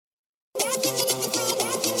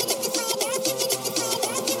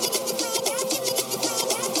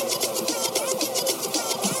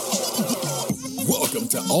Welcome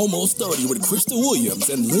to Almost 30 with Krista Williams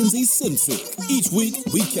and Lindsay Simsick. Each week,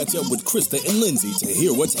 we catch up with Krista and Lindsay to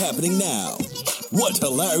hear what's happening now, what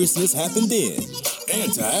hilariousness happened then,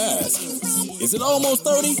 and to ask, is it almost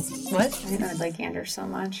 30? What? I like Anders so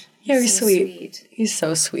much. Yeah, he's so sweet. He's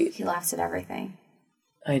so sweet. He laughs at everything.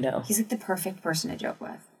 I know. He's like the perfect person to joke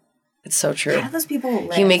with. It's so true. How do those people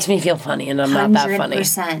live? He makes me feel funny, and I'm not that funny.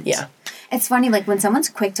 100%. Yeah. It's funny, like, when someone's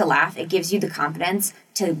quick to laugh, it gives you the confidence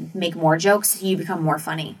to make more jokes, so you become more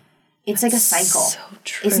funny. It's like a cycle. So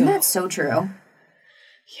true. Isn't that so true?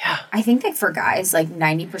 Yeah. I think that for guys, like,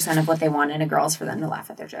 90% of what they want in a girl is for them to laugh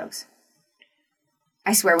at their jokes.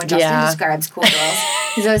 I swear, when Justin describes cool girls,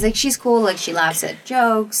 he's always like, she's cool, like, she laughs at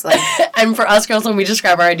jokes, like... And for us girls, when we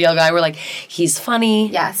describe our ideal guy, we're like, he's funny.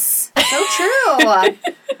 Yes. So true.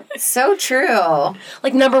 So true.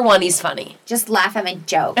 Like, number one, he's funny. Just laugh at my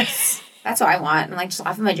jokes. That's what I want. I'm like, just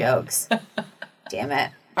laugh at my jokes. Damn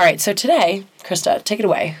it. All right, so today, Krista, take it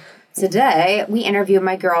away. Today, we interview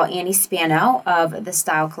my girl, Annie Spano of The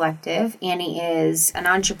Style Collective. Annie is an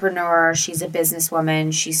entrepreneur. She's a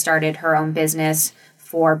businesswoman. She started her own business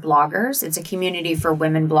for bloggers. It's a community for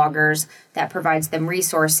women bloggers that provides them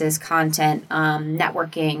resources, content,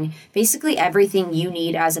 networking, basically everything you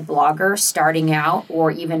need as a blogger starting out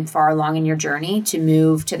or even far along in your journey to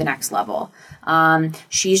move to the next level.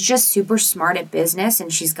 She's just super smart at business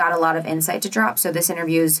and she's got a lot of insight to drop. So this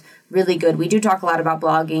interview is really good. We do talk a lot about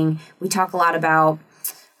blogging. We talk a lot about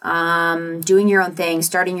doing your own thing,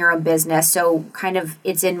 starting your own business. So kind of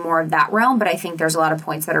it's in more of that realm, but I think there's a lot of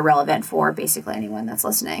points that are relevant for basically anyone that's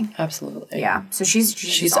listening. Absolutely. Yeah. So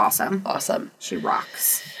she's awesome. Awesome. She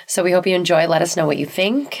rocks. So we hope you enjoy. Let us know what you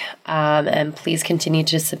think. And please continue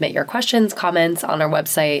to submit your questions, comments on our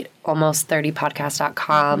website,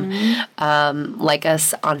 almost30podcast.com. Mm-hmm. Like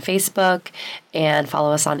us on Facebook and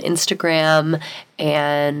follow us on Instagram.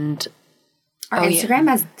 And our Instagram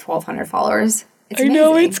has 1,200 followers. It's I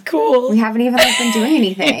know, it's cool. We haven't even been doing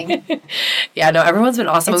anything. Yeah, no, everyone's been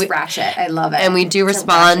awesome. It's ratchet. I love it. And we do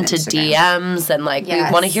respond to DMs and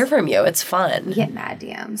we want to hear from you. It's fun. We get mad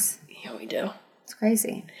DMs. Yeah, we do. It's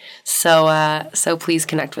crazy. So please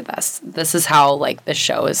connect with us. This is how this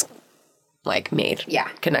show is made. Yeah.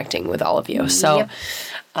 Connecting with all of you. So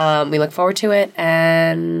we look forward to it.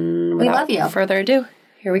 And we love you. Further ado,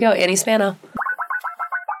 here we go. Annie Spano.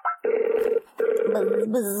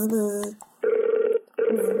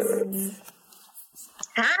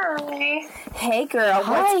 Hi. Hey, girl.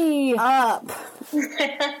 Hi. What's up?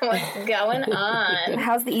 What's going on?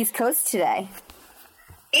 How's the East Coast today?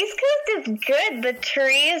 East Coast is good. The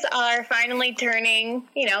trees are finally turning,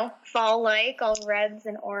 fall-like, all reds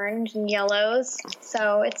and orange and yellows.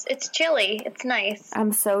 So it's chilly. It's nice.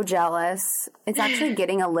 I'm so jealous. It's actually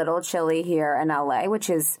getting a little chilly here in LA, which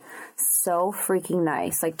is so freaking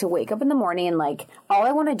nice. To wake up in the morning and all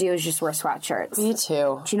I want to do is just wear sweatshirts. Me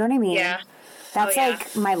too. Do you know what I mean? Yeah.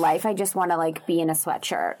 That's my life. I just want to be in a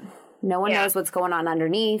sweatshirt. No one knows what's going on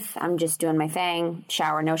underneath. I'm just doing my thing.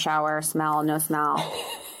 Shower, no shower. Smell, no smell.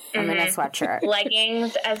 I'm in a sweatshirt.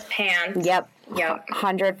 Leggings as pants. Yep.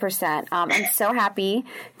 100%. I'm so happy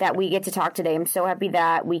that we get to talk today. I'm so happy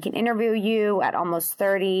that we can interview you at almost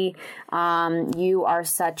 30. You are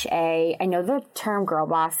such I know the term girl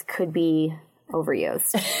boss could be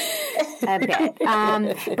overused a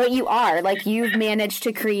bit. But you are. You've managed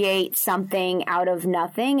to create something out of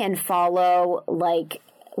nothing and follow,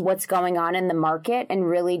 what's going on in the market and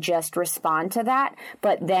really just respond to that,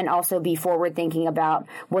 but then also be forward thinking about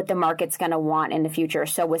what the market's going to want in the future.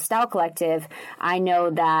 So with Style Collective, I know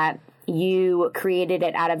that you created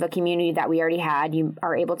it out of a community that we already had. You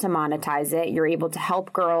are able to monetize it. You're able to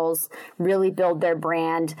help girls really build their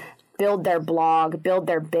brand, build their blog, build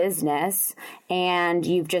their business, and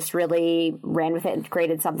you've just really ran with it and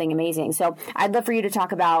created something amazing. So I'd love for you to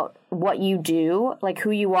talk about what you do, who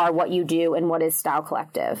you are, what you do, and what is Style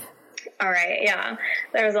Collective. All right, yeah.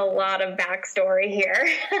 There's a lot of backstory here.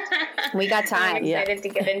 We got time. I'm excited to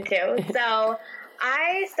get into. So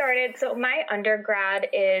my undergrad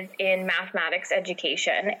is in mathematics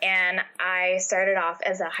education, and I started off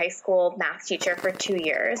as a high school math teacher for 2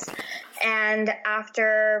 years. And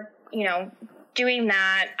after doing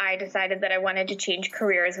that, I decided that I wanted to change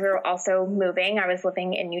careers. We were also moving. I was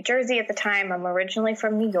living in New Jersey at the time. I'm originally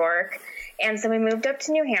from New York. And so we moved up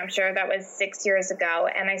to New Hampshire. That was 6 years ago.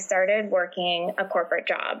 And I started working a corporate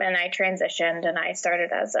job, and I transitioned and I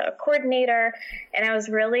started as a coordinator, and I was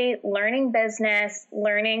really learning business,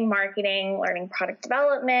 learning marketing, learning product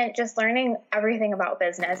development, just learning everything about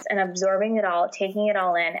business and absorbing it all, taking it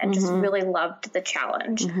all in, and just really loved the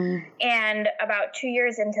challenge. And about 2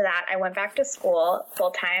 years into that, I went back to school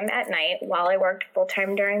full-time at night while I worked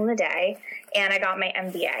full-time during the day, and I got my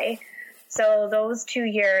MBA. So those 2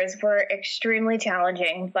 years were extremely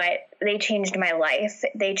challenging, but they changed my life.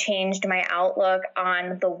 They changed my outlook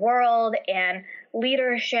on the world and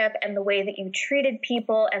leadership and the way that you treated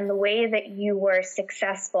people and the way that you were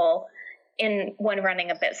successful when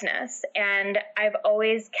running a business. And I've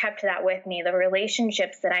always kept that with me, the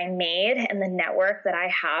relationships that I made and the network that I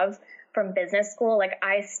have from business school. Like,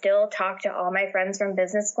 I still talk to all my friends from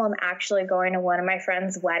business school. I'm actually going to one of my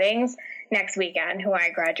friends' weddings next weekend, who I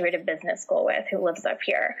graduated business school with, who lives up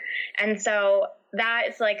here. And so that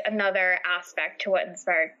is like another aspect to what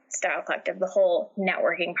inspired Style Collective, the whole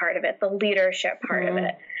networking part of it, the leadership part of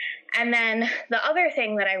it. And then the other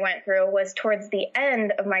thing that I went through was towards the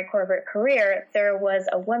end of my corporate career, there was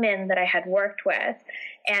a woman that I had worked with,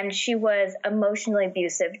 and she was emotionally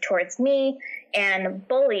abusive towards me and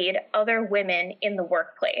bullied other women in the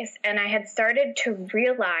workplace. And I had started to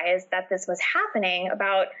realize that this was happening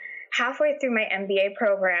about halfway through my MBA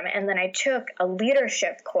program, and then I took a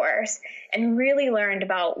leadership course and really learned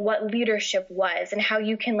about what leadership was and how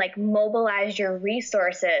you can like mobilize your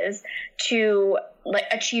resources to like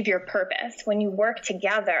achieve your purpose. When you work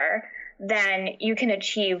together, then you can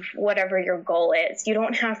achieve whatever your goal is. You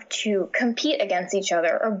don't have to compete against each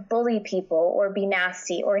other or bully people or be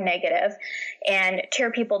nasty or negative and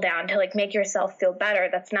tear people down to like make yourself feel better.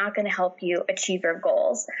 That's not going to help you achieve your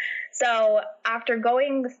goals. So after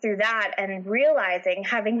going through that and realizing,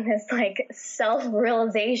 having this like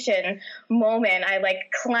self-realization moment, I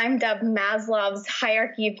like climbed up Maslow's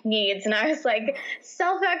hierarchy of needs, and I was like,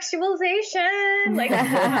 self-actualization, like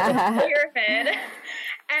pyramid.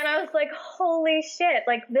 And I was like, holy shit,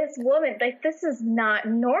 like this woman, like this is not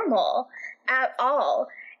normal at all.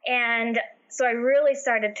 And so I really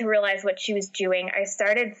started to realize what she was doing. I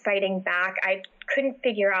started fighting back. I couldn't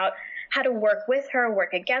figure out how to work with her,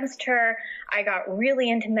 work against her. I got really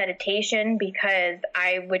into meditation because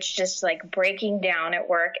I was just like breaking down at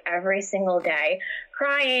work every single day,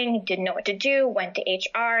 crying, didn't know what to do, went to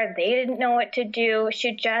HR. They didn't know what to do.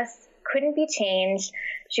 She just couldn't be changed.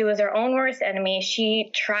 She was her own worst enemy. She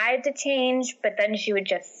tried to change, but then she would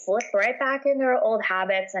just slip right back into her old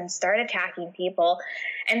habits and start attacking people.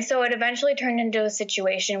 And so it eventually turned into a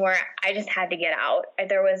situation where I just had to get out.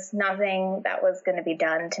 There was nothing that was going to be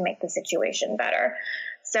done to make the situation better.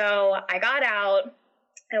 So I got out.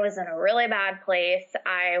 I was in a really bad place.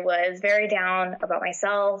 I was very down about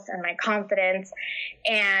myself and my confidence.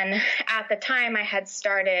 And at the time, I had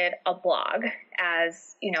started a blog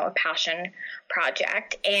as, you know, a passion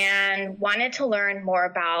project and wanted to learn more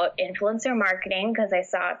about influencer marketing because I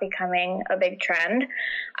saw it becoming a big trend.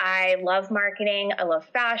 I love marketing. I love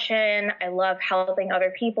fashion. I love helping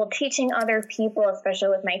other people, teaching other people, especially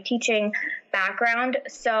with my teaching background.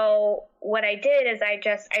 So what I did is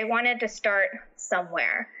I wanted to start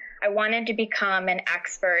somewhere. I wanted to become an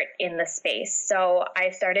expert in the space. So I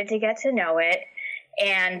started to get to know it.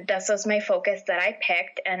 And this was my focus that I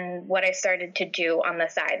picked and what I started to do on the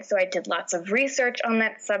side. So I did lots of research on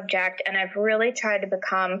that subject, and I've really tried to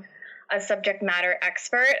become a subject matter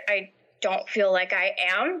expert. I don't feel like I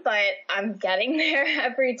am, but I'm getting there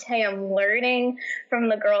every day. I'm learning from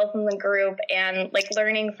the girls in the group and like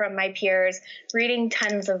learning from my peers, reading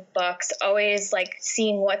tons of books, always like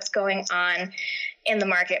seeing what's going on in the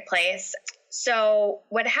marketplace. So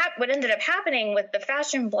what ended up happening with the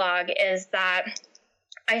fashion blog is that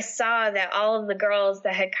I saw that all of the girls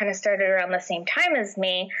that had kind of started around the same time as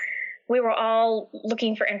me, we were all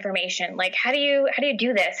looking for information. Like, how do you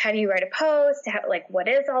do this? How do you write a post? Like, what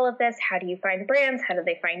is all of this? How do you find brands? How do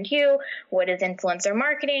they find you? What is influencer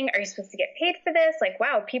marketing? Are you supposed to get paid for this? Like,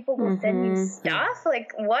 wow, people will send you stuff?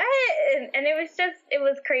 Like, what? And it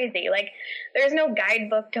was crazy. Like, there's no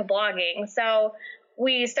guidebook to blogging. So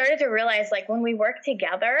we started to realize, like, when we work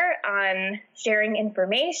together on sharing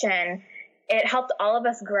information, it helped all of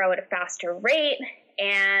us grow at a faster rate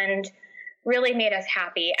and really made us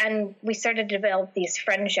happy. And we started to develop these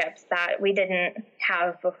friendships that we didn't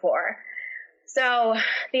have before. So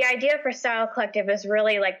the idea for Style Collective is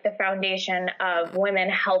really like the foundation of women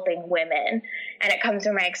helping women. And it comes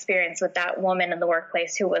from my experience with that woman in the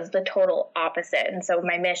workplace who was the total opposite. And so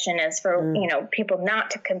my mission is for, people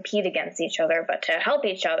not to compete against each other, but to help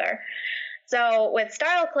each other. So with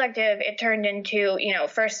Style Collective, it turned into,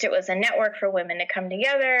 first it was a network for women to come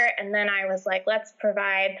together. And then I was like, let's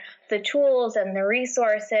provide the tools and the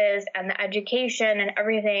resources and the education and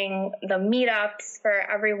everything, the meetups for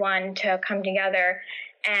everyone to come together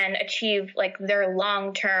and achieve like their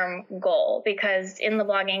long-term goal, because in the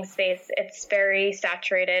blogging space, it's very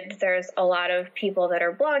saturated. There's a lot of people that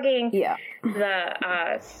are blogging. Yeah.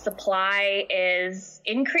 The supply is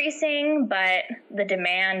increasing, but the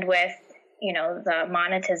demand with, the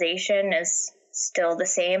monetization is still the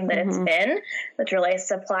same that it's been. It's really a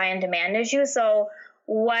supply and demand issue. So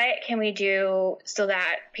what can we do so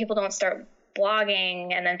that people don't start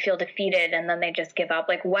blogging and then feel defeated and then they just give up?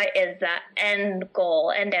 Like, what is the end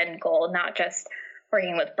goal, not just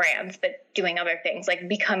working with brands, but doing other things like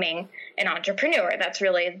becoming an entrepreneur? That's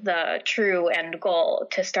really the true end goal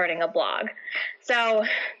to starting a blog. So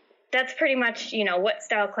that's pretty much, what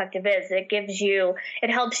Style Collective is. It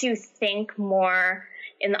helps you think more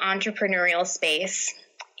in the entrepreneurial space.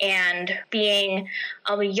 And being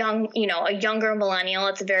a younger millennial,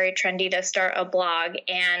 it's very trendy to start a blog.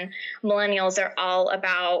 And millennials are all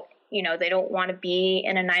about, they don't want to be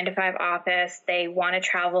in a 9-to-5 office. They want to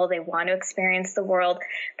travel. They want to experience the world.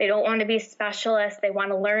 They don't want to be specialists. They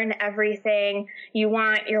want to learn everything. You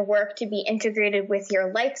want your work to be integrated with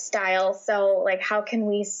your lifestyle. So, like, how can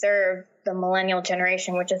we serve the millennial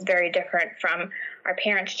generation, which is very different from our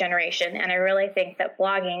parents' generation? And I really think that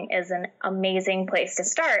blogging is an amazing place to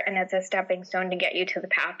start, and it's a stepping stone to get you to the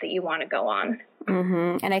path that you want to go on.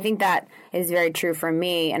 Mm-hmm. And I think that is very true for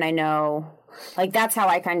me, and I know, like, that's how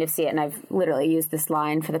I kind of see it, and I've literally used this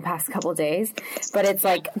line for the past couple of days, but it's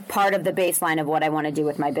like part of the baseline of what I want to do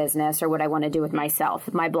with my business or what I want to do with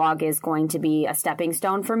myself. My blog is going to be a stepping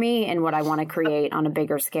stone for me and what I want to create on a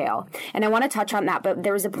bigger scale. And I want to touch on that, but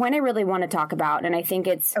there was a point I really want to talk about, and I think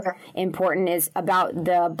it's important, is about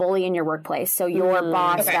the bully in your workplace. So your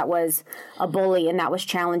boss that was a bully and that was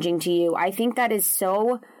challenging to you. I think that is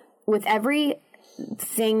so, with every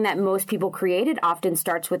thing that most people create, it often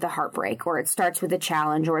starts with a heartbreak, or it starts with a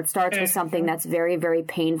challenge, or it starts with something that's very, very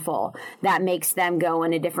painful that makes them go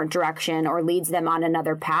in a different direction or leads them on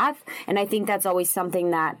another path. And I think that's always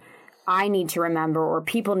something that I need to remember, or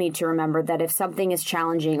people need to remember, that if something is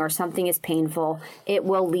challenging or something is painful, it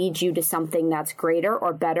will lead you to something that's greater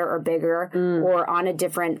or better or bigger or on a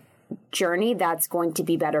different journey that's going to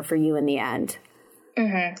be better for you in the end.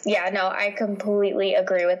 Mm-hmm. Yeah, no, I completely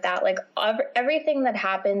agree with that. Like, everything that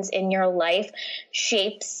happens in your life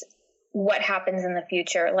shapes what happens in the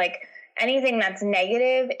future. Like, anything that's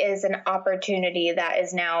negative is an opportunity that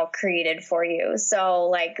is now created for you. So,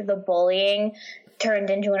 like, the bullying turned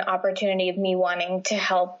into an opportunity of me wanting to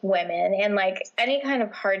help women, and like any kind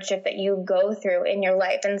of hardship that you go through in your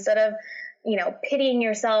life, instead of pitying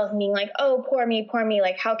yourself and being like, oh, poor me,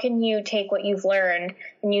 like, how can you take what you've learned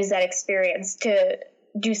and use that experience to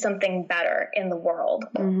do something better in the world?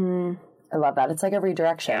 Mm-hmm. I love that. It's like a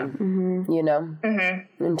redirection,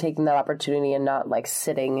 and taking that opportunity and not like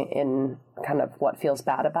sitting in kind of what feels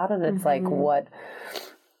bad about it. It's like, what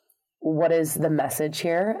is the message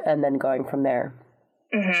here? And then going from there.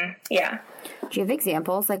 Mm-hmm. Yeah. Do you have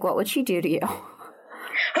examples? Like, what would she do to you?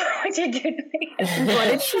 What did you do to me?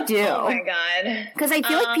 What did she do? Oh my God. Because I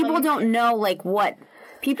feel like people don't know, like, what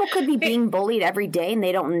people could be being bullied every day and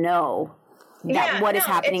they don't know that what is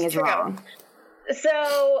happening is wrong.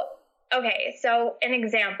 So, okay. So an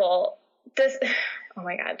example, oh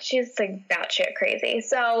my God, she's like batshit crazy.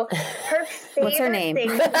 So her favorite What's her name? thing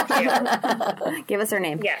to do. Give us her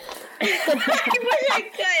name. Yeah. I wish I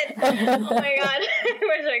could. Oh my God. I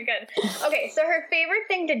wish I could. Okay. So her favorite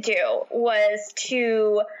thing to do was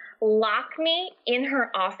to lock me in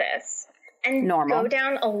her office and go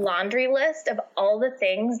down a laundry list of all the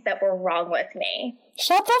things that were wrong with me.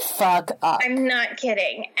 Shut the fuck up. I'm not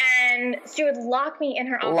kidding. And she would lock me in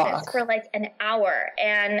her office for like an hour.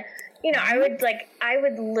 And, I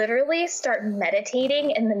would literally start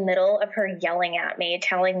meditating in the middle of her yelling at me,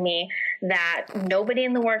 telling me that nobody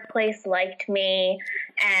in the workplace liked me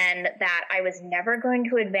and that I was never going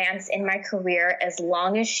to advance in my career as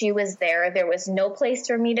long as she was there. There was no place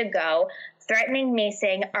for me to go. Threatening me,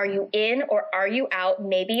 saying, are you in or are you out?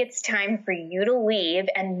 Maybe it's time for you to leave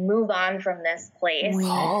and move on from this place.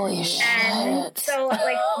 Holy shit. And so,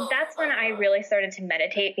 like, that's when I really started to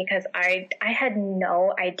meditate, because I had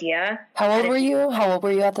no idea. How old were you? How old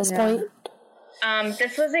were you at this point?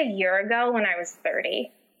 This was a year ago when I was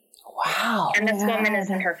 30. Wow. And this woman is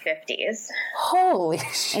in her 50s. Holy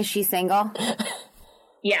shit. Is she single?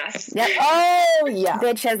 Yes. Yep. Oh, yeah.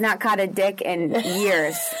 Bitch has not caught a dick in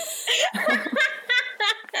years.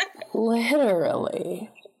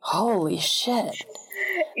 Literally. Holy shit.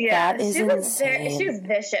 Yeah, That is she was insane. she was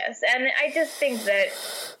vicious, and I just think that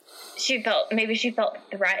she felt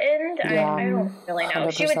threatened. Yeah, I don't really know.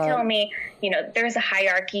 100%. She would tell me, there's a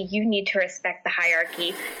hierarchy. You need to respect the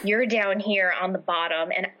hierarchy. You're down here on the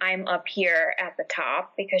bottom, and I'm up here at the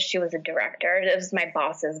top, because she was a director. It was my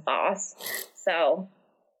boss's boss. So,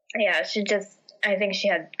 yeah, I think she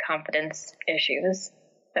had confidence issues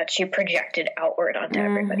that she projected outward onto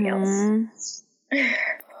everybody else.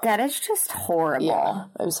 That is just horrible. Yeah,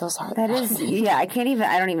 I'm so sorry. That is, I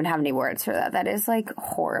don't even have any words for that. That is like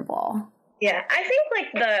horrible. Yeah, I think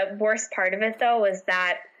like the worst part of it though was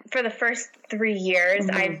that for the first 3 years,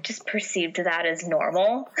 I just perceived that as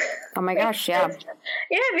normal. Oh my gosh, yeah.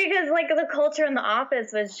 Yeah, because like the culture in the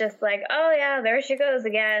office was just like, oh yeah, there she goes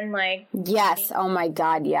again. Like, yes, oh my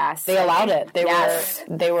God, yes. They allowed it. They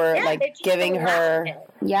were Yeah, like they just giving her. allowed it.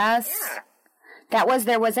 Yes. Yeah.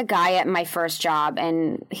 There was a guy at my first job,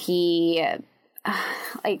 and he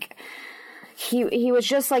was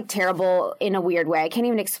just like terrible in a weird way. I can't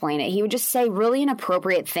even explain it. He would just say really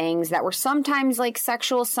inappropriate things that were sometimes like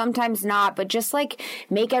sexual, sometimes not, but just like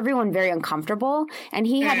make everyone very uncomfortable. And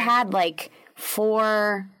he had like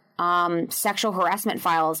 4 sexual harassment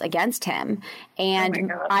files against him.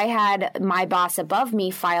 And I had my boss above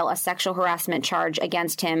me file a sexual harassment charge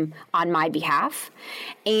against him on my behalf.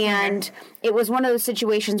 And it was one of those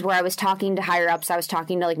situations where I was talking to higher ups. I was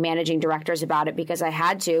talking to like managing directors about it because I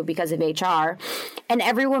had to, because of HR. And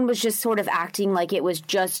everyone was just sort of acting like it was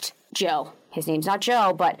just Joe. His name's not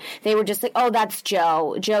Joe, but they were just like, oh, that's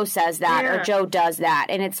Joe. Joe says that, or Joe does that.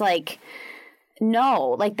 And it's like,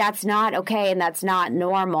 no, like that's not okay, and that's not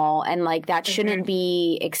normal, and like that shouldn't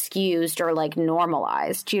be excused or like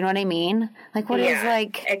normalized. Do you know what I mean? Like what is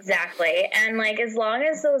like exactly. And like as long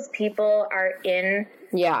as those people are in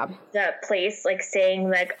the place like saying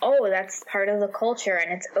like, oh, that's part of the culture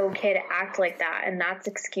and it's okay to act like that and that's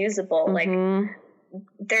excusable, like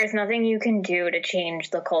there's nothing you can do to change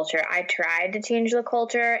the culture. I tried to change the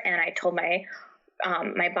culture, and I told my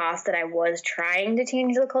boss that I was trying to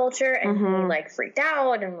change the culture, and he like freaked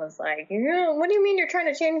out and was like, what do you mean you're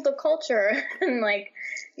trying to change the culture? And like,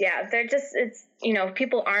 they're just, it's, if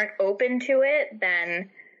people aren't open to it, then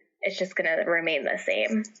it's just going to remain the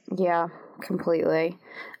same. Yeah, completely.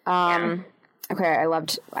 Okay.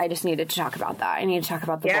 I just needed to talk about that. I need to talk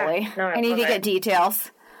about the bully. No, I need to get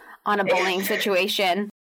details on a bullying situation.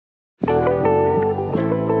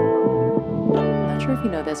 Sure if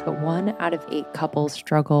you know this, but 1 out of 8 couples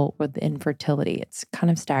struggle with infertility. It's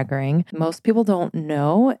kind of staggering. Most people don't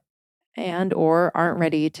know and or aren't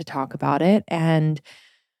ready to talk about it. And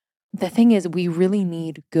the thing is, we really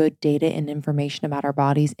need good data and information about our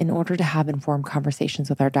bodies in order to have informed conversations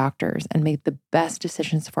with our doctors and make the best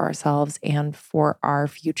decisions for ourselves and for our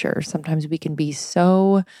future. Sometimes we can be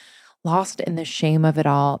so lost in the shame of it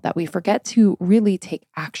all that we forget to really take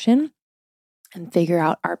action and figure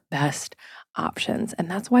out our best options. And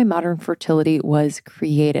that's why Modern Fertility was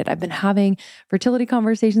created. I've been having fertility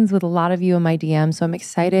conversations with a lot of you in my DMs, so I'm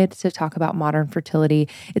excited to talk about Modern Fertility.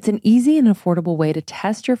 It's an easy and affordable way to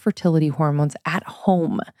test your fertility hormones at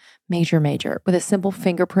home. Major. With a simple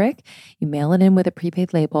finger prick, you mail it in with a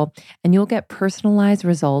prepaid label, and you'll get personalized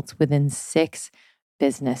results within 6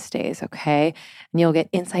 business days, okay? And you'll get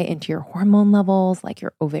insight into your hormone levels, like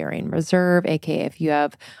your ovarian reserve, aka if you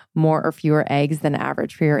have more or fewer eggs than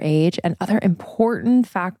average for your age, and other important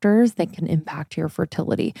factors that can impact your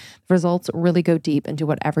fertility. The results really go deep into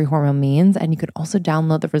what every hormone means, and you can also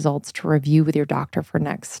download the results to review with your doctor for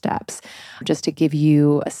next steps. Just to give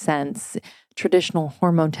you a sense, traditional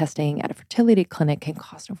hormone testing at a fertility clinic can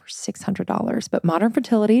cost over $600, but Modern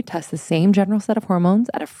Fertility tests the same general set of hormones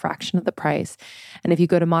at a fraction of the price. And if you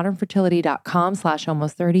go to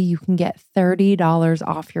modernfertility.com/almost30, you can get $30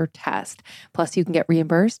 off your test. Plus, you can get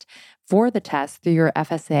reimbursed for the test through your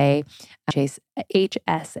FSA,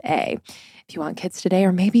 HSA. If you want kids today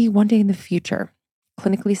or maybe one day in the future,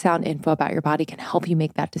 clinically sound info about your body can help you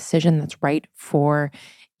make that decision that's right for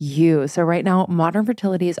you. So right now, Modern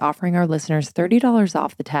Fertility is offering our listeners $30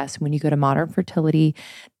 off the test when you go to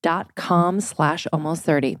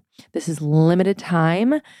modernfertility.com/almost30. This is limited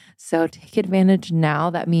time, so take advantage now.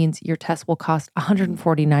 That means your test will cost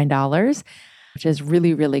 $149, which is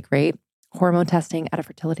really, really great. Hormone testing at a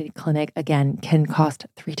fertility clinic, again, can cost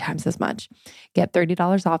 3 times as much. Get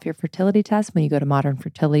 $30 off your fertility test when you go to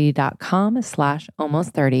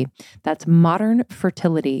modernfertility.com/almost30. That's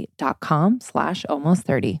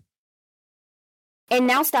modernfertility.com/almost30. And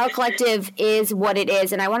now Style Collective is what it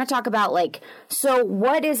is. And I want to talk about, like, so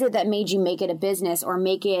what is it that made you make it a business or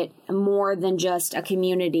make it more than just a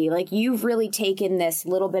community? Like, you've really taken this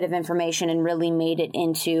little bit of information and really made it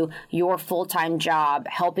into your full-time job,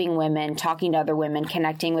 helping women, talking to other women,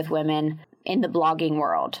 connecting with women in the blogging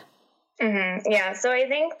world. Mm-hmm. Yeah. So I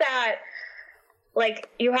think that, like,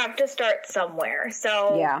 you have to start somewhere.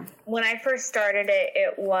 So when I first started it,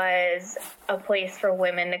 it was a place for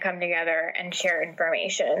women to come together and share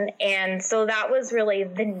information. And so that was really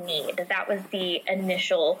the need. That was the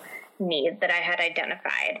initial need that I had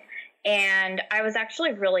identified. And I was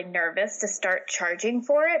actually really nervous to start charging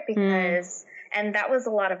for it because, and that was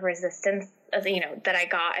a lot of resistance, that I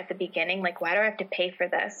got at the beginning. Like, why do I have to pay for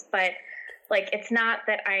this? But like, it's not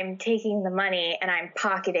that I'm taking the money and I'm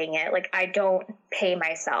pocketing it. Like, I don't pay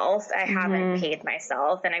myself. I haven't paid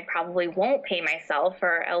myself, and I probably won't pay myself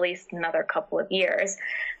for at least another couple of years.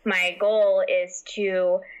 My goal is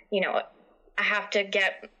to, I have to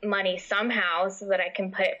get money somehow so that I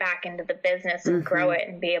can put it back into the business and grow it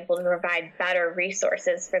and be able to provide better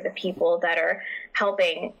resources for the people that are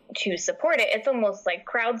helping to support it. It's almost like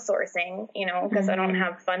crowdsourcing, because I don't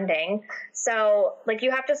have funding. So, like,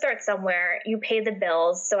 you have to start somewhere. You pay the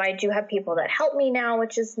bills. So I do have people that help me now,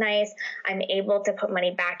 which is nice. I'm able to put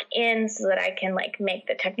money back in so that I can, like, make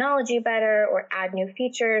the technology better or add new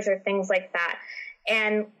features or things like that.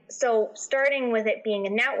 And so starting with it being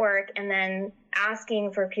a network and then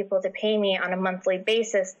asking for people to pay me on a monthly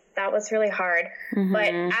basis, that was really hard.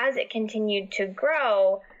 But as it continued to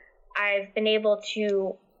grow, I've been able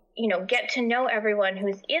to, get to know everyone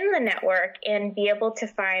who's in the network and be able to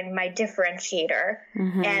find my differentiator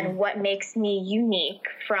and what makes me unique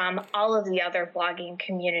from all of the other blogging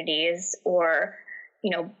communities or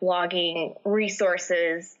blogging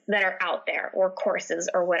resources that are out there or courses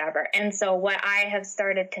or whatever. And so what I have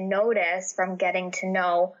started to notice from getting to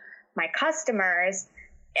know my customers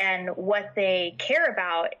and what they care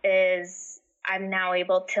about is I'm now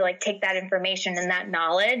able to, like, take that information and that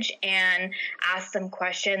knowledge and ask them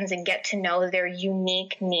questions and get to know their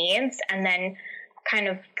unique needs and then kind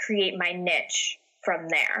of create my niche from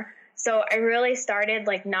there. So I really started,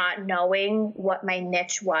 like, not knowing what my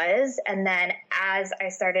niche was. And then as I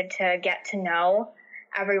started to get to know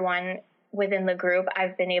everyone within the group,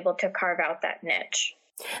 I've been able to carve out that niche.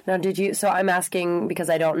 Now, so I'm asking because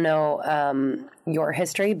I don't know your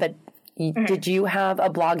history, but did you have a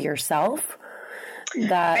blog yourself?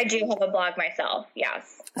 I do have a blog myself,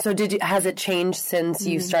 yes. So has it changed since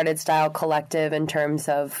you started Style Collective in terms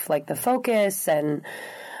of, like, the focus and...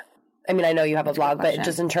 I mean, I know you have a blog, but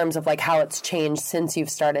just in terms of, like, how it's changed since you've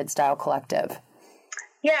started Style Collective.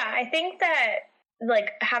 Yeah, I think that, like,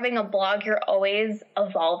 having a blog, you're always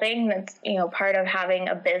evolving. That's, part of having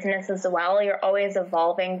a business as well. You're always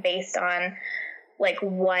evolving based on, like,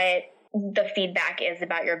 what the feedback is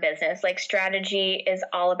about your business. Like, strategy is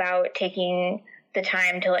all about taking the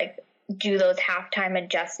time to, like, do those halftime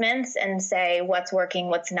adjustments and say what's working,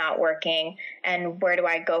 what's not working, and where do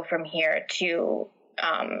I go from here to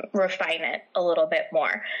refine it a little bit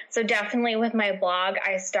more. So definitely with my blog,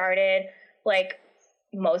 I started, like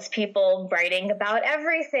most people, writing about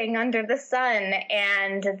everything under the sun,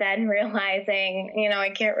 and then realizing, I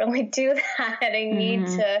can't really do that. I need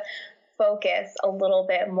to focus a little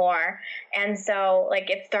bit more. And so, like,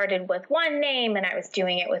 it started with one name, and I was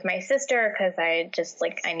doing it with my sister because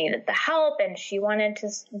I needed the help, and she wanted to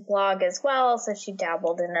blog as well, so she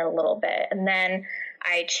dabbled in it a little bit. And then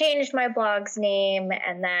I changed my blog's name,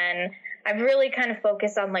 and then I've really kind of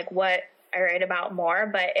focused on, like, what I write about more,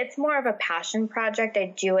 but it's more of a passion project.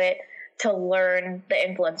 I do it to learn the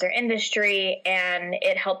influencer industry, and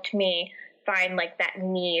it helped me find, like, that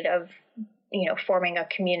need of, forming a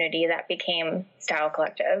community that became Style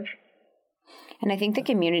Collective. And I think the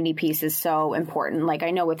community piece is so important. Like,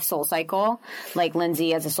 I know with SoulCycle, like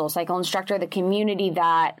Lindsay as a SoulCycle instructor, the community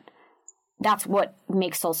that's what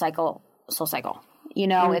makes SoulCycle SoulCycle.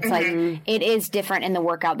 It's like, it is different in the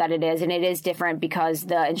workout that it is. And it is different because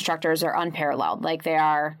the instructors are unparalleled. Like, they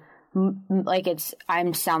are, like,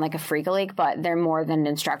 I sound like a freak leak, but they're more than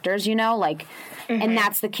instructors, and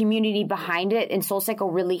that's the community behind it. And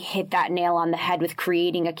SoulCycle really hit that nail on the head with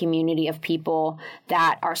creating a community of people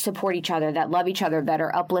that support each other, that love each other, that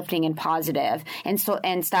are uplifting and positive. And Style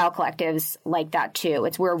Collectives like that too.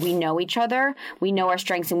 It's where we know each other, we know our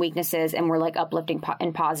strengths and weaknesses, and we're, like, uplifting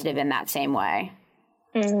and positive in that same way.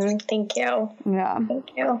 Thank you. Yeah.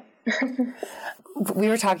 Thank you. We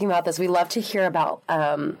were talking about this. We love to hear about,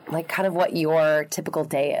 like, kind of what your typical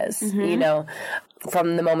day is,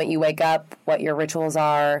 from the moment you wake up, what your rituals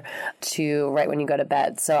are, to right when you go to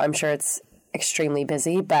bed. So I'm sure it's extremely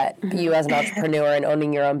busy, but you as an entrepreneur and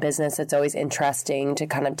owning your own business, it's always interesting to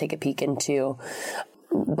kind of take a peek into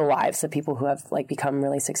the lives of people who have like become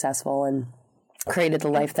really successful and created the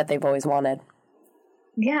life that they've always wanted.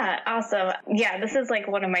 Yeah, awesome. Yeah, this is like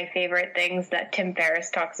one of my favorite things that Tim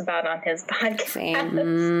Ferriss talks about on his podcast. Same.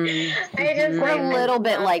 We're a little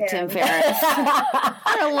bit like Tim Ferriss.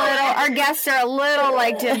 Our guests are a little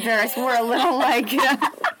like Tim Ferriss. We're a little like,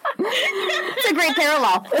 it's a great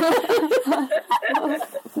parallel.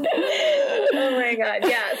 Oh my God.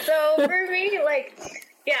 Yeah. So for me,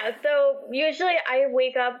 so usually I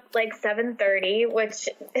wake up like 7:30, which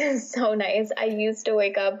is so nice. I used to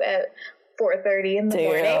wake up at 4:30 in the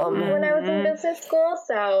morning when I was in business school.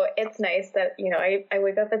 So it's nice that, I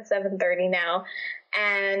wake up at 7:30 now,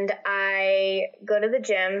 and I go to the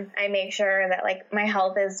gym. I make sure that like my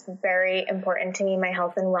health is very important to me, my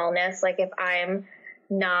health and wellness. Like if I'm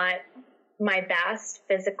not my best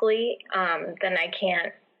physically, then I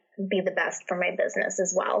can't be the best for my business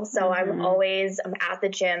as well. So I'm at the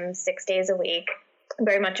gym 6 days a week. I'm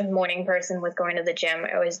very much a morning person with going to the gym.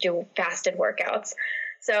 I always do fasted workouts.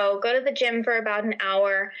 So go to the gym for about an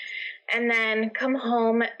hour and then come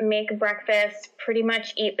home, make breakfast, pretty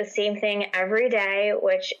much eat the same thing every day,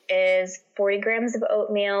 which is 40 grams of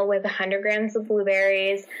oatmeal with 100 grams of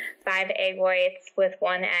blueberries, 5 egg whites with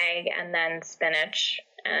 1 egg, and then spinach.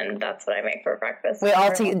 And that's what I make for breakfast. Wait,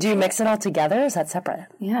 do you mix it all together? Or is that separate?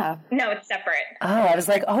 Yeah. No, it's separate. Oh, I was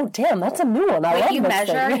like, oh, damn, that's a new one. I love you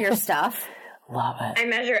measure your stuff? Love it. I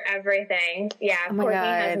measure everything. Yeah, Courtney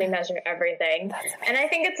has me measure everything. And I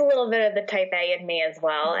think it's a little bit of the type A in me as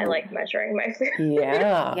well. I like measuring my food.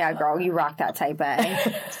 Yeah. Yeah, girl, you rock that type A.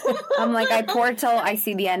 I'm like, I pour till I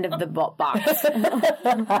see the end of the box.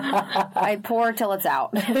 I pour till it's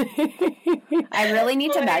out. I really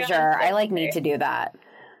need to measure. I need to do that.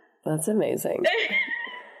 That's amazing.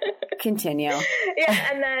 Continue.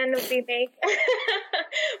 Yeah, and then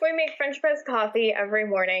we make French press coffee every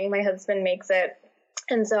morning. My husband makes it.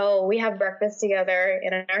 And so we have breakfast together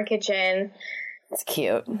in our kitchen. It's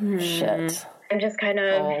cute. Shit. And just kind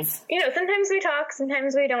of, sometimes we talk,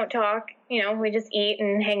 sometimes we don't talk. We just eat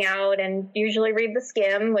and hang out and usually read The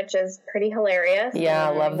Skim, which is pretty hilarious. Yeah,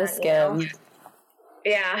 I love The Skim.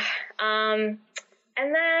 Yeah.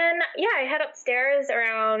 And then, I head upstairs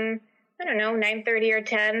around, 9:30 or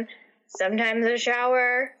 10. Sometimes I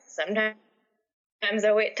shower. Sometimes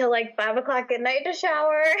I wait till 5 o'clock at night to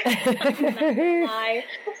shower.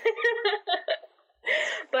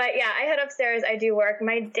 But yeah, I head upstairs. I do work.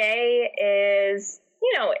 My day is,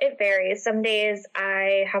 it varies. Some days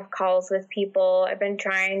I have calls with people. I've been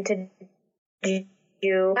trying to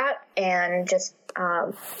do that and just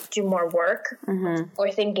do more work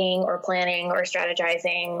or thinking or planning or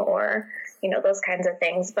strategizing or, those kinds of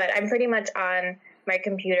things. But I'm pretty much on my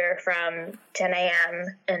computer from 10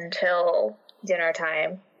 a.m. until dinner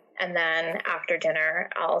time. And then after dinner,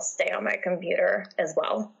 I'll stay on my computer as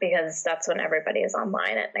well because that's when everybody is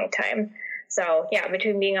online at nighttime. So yeah,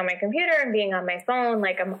 between being on my computer and being on my phone,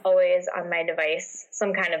 I'm always on my device,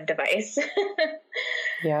 some kind of device.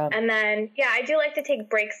 Yeah. And then, I do like to take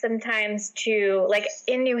breaks sometimes to,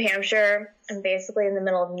 in New Hampshire, I'm basically in the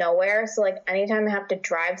middle of nowhere. So anytime I have to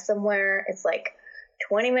drive somewhere, it's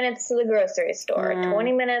 20 minutes to the grocery store,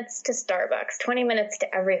 20 minutes to Starbucks, 20 minutes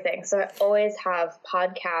to everything. So I always have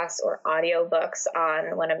podcasts or audiobooks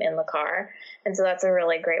on when I'm in the car. And so that's a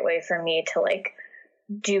really great way for me to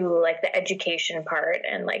do the education part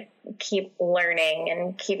and keep learning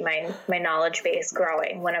and keep my knowledge base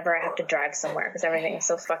growing whenever I have to drive somewhere because everything is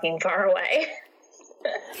so fucking far away.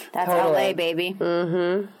 That's LA, baby.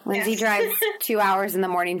 Lindsay drives 2 hours in the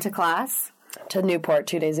morning to class. To Newport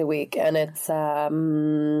 2 days a week, and it's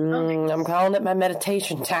I'm calling it my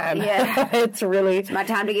meditation time. Yeah. It's my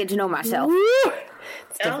time to get to know myself.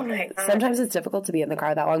 Oh my God. Sometimes it's difficult to be in the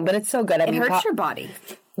car that long, but it's so good. It hurts your body.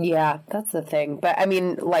 Yeah, that's the thing. But I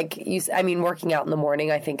mean, working out in the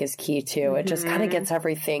morning I think is key too. It just kind of gets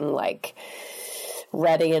everything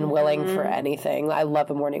ready and willing for anything. I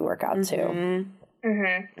love a morning workout too.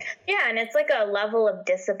 Yeah, and it's a level of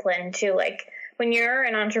discipline too. When you're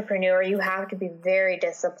an entrepreneur, you have to be very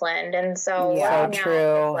disciplined. And so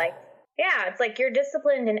true. It's you're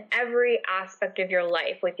disciplined in every aspect of your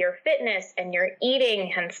life with your fitness and your eating,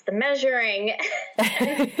 hence the measuring,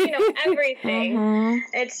 and, everything.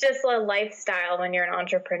 It's just a lifestyle when you're an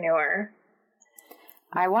entrepreneur.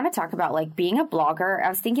 I want to talk about being a blogger. I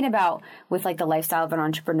was thinking about with the lifestyle of an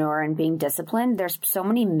entrepreneur and being disciplined. There's so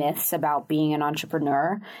many myths about being an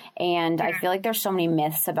entrepreneur. And I feel there's so many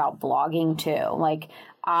myths about blogging too.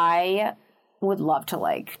 I would love to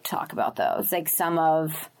like talk about those. Like some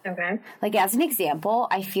of, Okay. like as an example,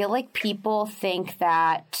 I feel like people think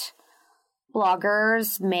that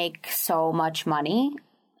bloggers make so much money.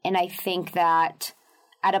 And I think that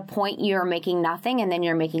at a point you're making nothing and then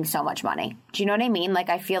you're making so much money. Do you know what I mean? Like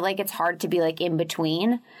I feel like it's hard to be like in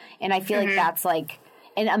between. And I feel like that's like,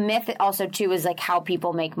 and a myth also too is like how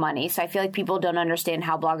people make money. So I feel like people don't understand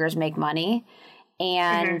how bloggers make money.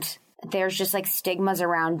 And there's just like stigmas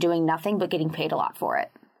around doing nothing but getting paid a lot for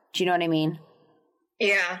it. Do you know what I mean?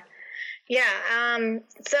 Yeah. Yeah.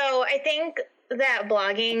 So I think that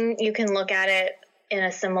blogging, you can look at it in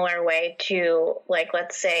a similar way to, like,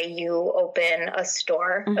 let's say you open a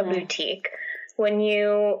store, a boutique. When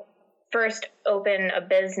you first open a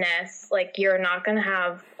business, like, you're not going to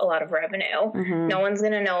have a lot of revenue. No one's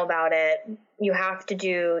going to know about it. You have to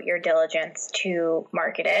do your diligence to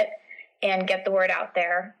market it and get the word out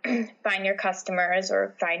there, find your customers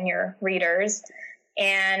or find your readers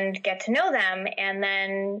and get to know them. And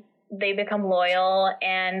then they become loyal,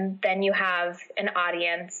 and then you have an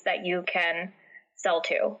audience that you can sell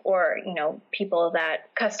to, or, you know,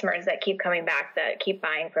 customers that keep coming back, that keep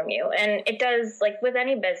buying from you. And it does, like with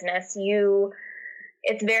any business,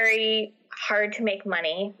 it's very hard to make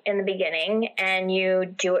money in the beginning, and you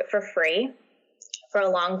do it for free for a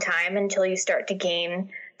long time until you start to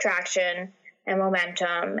gain traction and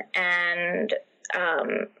momentum. And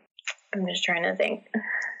I'm just trying to think.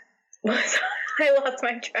 I lost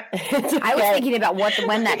my track. I was thinking about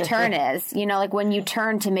when that turn is. You know, like when you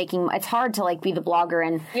turn to making, it's hard to like be the blogger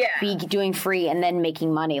and be doing free and then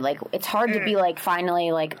making money. Like it's hard to be like,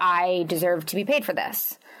 finally, like I deserve to be paid for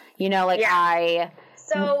this. You know, like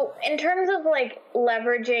So in terms of like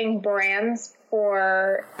leveraging brands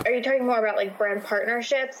are you talking more about like brand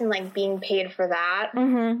partnerships and like being paid for that?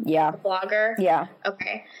 Yeah. The blogger? Yeah.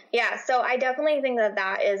 Okay. Yeah. So I definitely think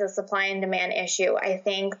that is a supply and demand issue. I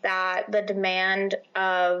think that the demand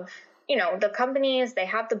of, you know, the companies, they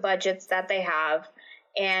have the budgets that they have,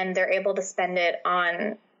 and they're able to spend it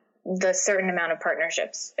on the certain amount of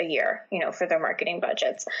partnerships a year, you know, for their marketing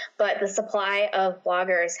budgets. But the supply of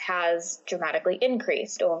bloggers has dramatically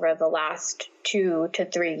increased over the last 2 to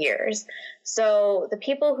 3 years. So the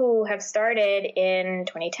people who have started in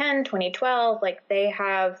 2010, 2012, like they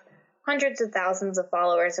have hundreds of thousands of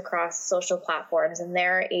followers across social platforms, and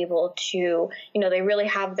they're able to, you know, they really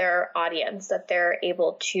have their audience that they're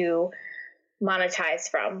able to monetize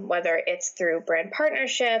from, whether it's through brand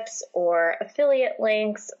partnerships or affiliate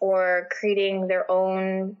links or creating their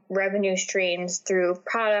own revenue streams through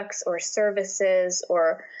products or services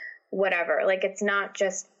or whatever. Like it's not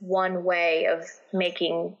just one way of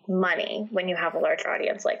making money when you have a large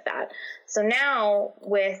audience like that. So now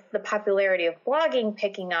with the popularity of blogging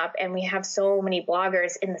picking up, and we have so many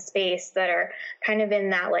bloggers in the space that are kind of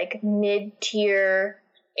in that like mid-tier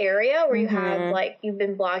area where you have like, you've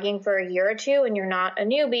been blogging for a year or two and you're not a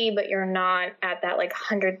newbie, but you're not at that like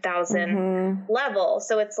 100,000 level.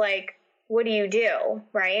 So it's like, what do you do?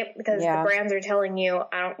 Right? Because the brands are telling you,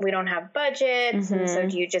 we don't have budgets. And so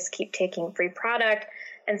do you just keep taking free product?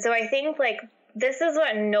 And so I think like, this is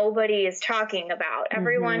what nobody is talking about.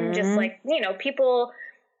 Everyone just like, you know, people,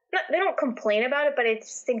 they don't complain about it, but I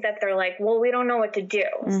just think that they're like, well, we don't know what to do.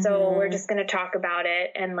 So we're just going to talk about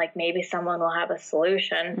it, and like maybe someone will have a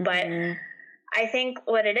solution. But I think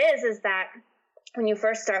what it is that when you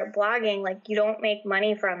first start blogging, like you don't make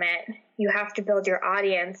money from it. You have to build your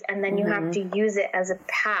audience, and then you have to use it as a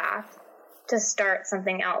path to start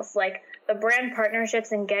something else. Like the brand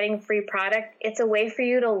partnerships and getting free product, it's a way for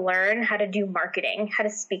you to learn how to do marketing, how to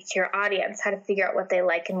speak to your audience, how to figure out what they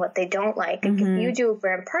like and what they don't like. If you do a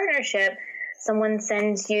brand partnership, someone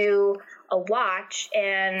sends you a watch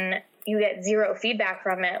and you get zero feedback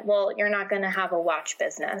from it, well, you're not going to have a watch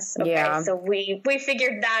business. Okay. Yeah. So we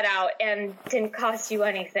figured that out, and didn't cost you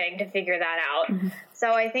anything to figure that out.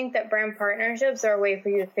 So I think that brand partnerships are a way for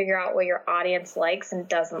you to figure out what your audience likes and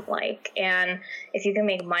doesn't like. And if you can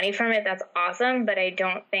make money from it, that's awesome. But I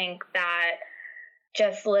don't think that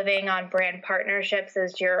just living on brand partnerships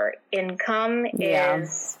as your income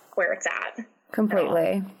is where it's at.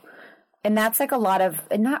 Completely. And that's like a lot of,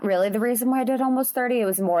 and not really the reason why I did Almost 30. It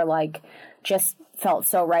was more like just felt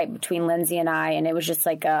so right between Lindsay and I, and it was just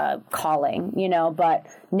like a calling, you know. But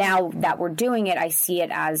now that we're doing it, I see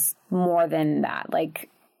it as more than that.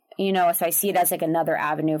 Like, you know, so I see it as like another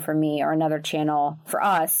avenue for me, or another channel for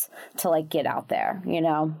us to like get out there, you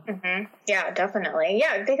know? Yeah, definitely.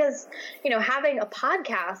 Yeah, because, you know, having a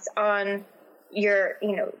podcast on your,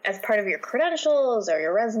 as part of your credentials or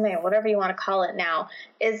your resume or whatever you want to call it now,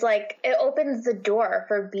 is like, it opens the door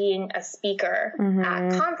for being a speaker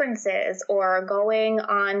at conferences or going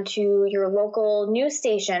on to your local news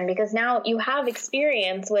station, because now you have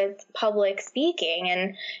experience with public speaking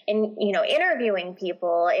and interviewing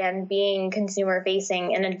people and being consumer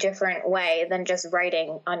facing in a different way than just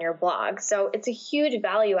writing on your blog. So it's a huge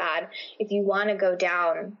value add if you want to go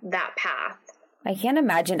down that path. I can't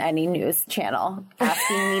imagine any news channel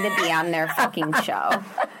asking me to be on their fucking show.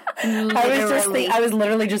 I was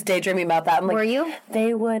literally just daydreaming about that. I'm like, were you?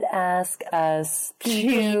 They would ask us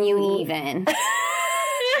Can you even?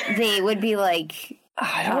 They would be like,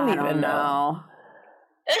 I don't even know.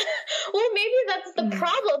 Well, maybe that's the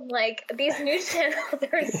problem. Like, these news channels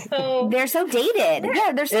are so... They're so dated.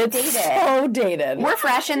 Yeah, they're so dated. So dated. We're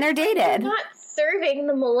fresh and they're dated. They're not serving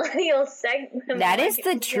the millennial segment. That is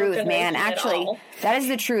the truth, man. Actually, that is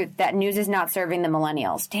the truth. That news is not serving the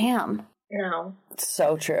millennials. Damn. No.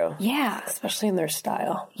 So true. Yeah. Especially in their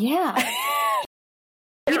style. Yeah.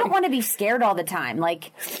 You don't want to be scared all the time.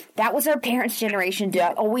 Like, that was our parents' generation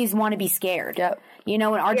to always want to be scared. Yep. And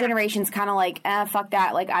our generation's kind of like, fuck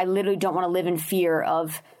that. Like, I literally don't want to live in fear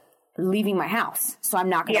of leaving my house, so I'm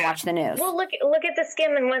not going to watch the news. Well, look at the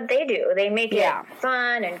Skim and what they do. They make it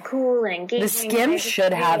fun and cool and engaging. The Skim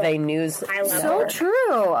should have a news. So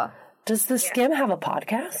true. Does the Skim have a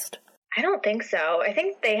podcast? I don't think so. I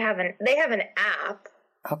think they have an app.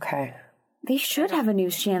 Okay. They should have a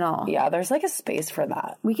news channel. Yeah, there's like a space for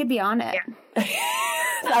that. We could be on it. Yeah.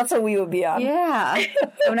 That's what we would be on. Yeah.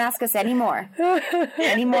 Don't ask us anymore.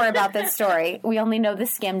 Any more about this story. We only know the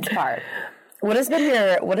skimmed part. What has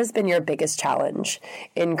been your biggest challenge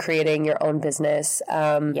in creating your own business?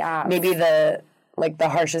 Maybe the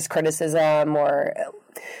harshest criticism or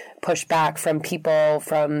pushback from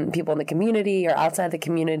people in the community or outside the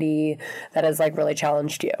community that has like really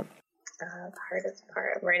challenged you. The hardest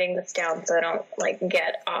part. I'm writing this down so I don't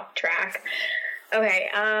get off track. Okay.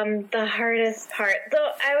 The hardest part, though,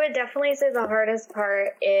 I would definitely say the hardest part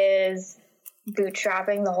is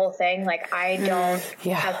bootstrapping the whole thing. Like, I don't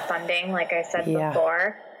have funding, like I said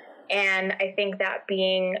before. And I think that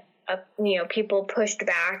being, people pushed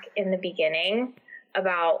back in the beginning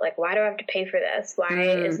about, like, why do I have to pay for this? Why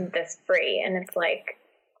isn't this free? And it's like,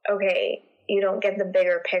 okay, you don't get the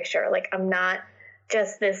bigger picture. Like, I'm not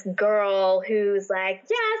just this girl who's like,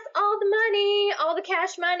 yes, all the money, all the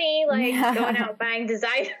cash money, like going out buying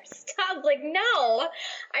designer stuff. Like, no,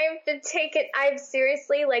 I have to take it. I've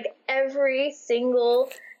seriously, like, every single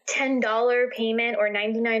 $10 payment or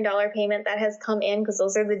 $99 payment that has come in, because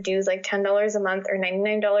those are the dues, like $10 a month or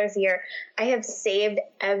 $99 a year. I have saved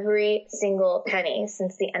every single penny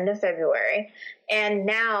since the end of February. And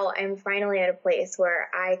now I'm finally at a place where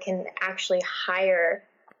I can actually hire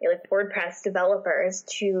like WordPress developers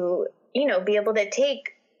to, be able to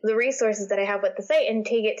take the resources that I have with the site and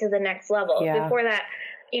take it to the next level. Yeah. Before that,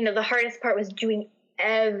 the hardest part was doing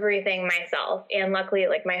everything myself. And luckily,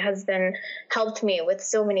 like, my husband helped me with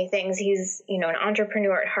so many things. He's, an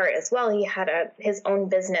entrepreneur at heart as well. He had his own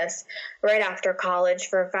business right after college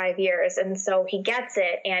for 5 years. And so he gets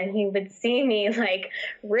it. And he would see me like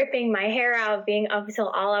ripping my hair out, being up until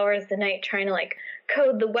all hours of the night, trying to like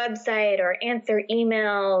code the website or answer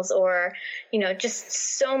emails or, just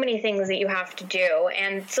so many things that you have to do.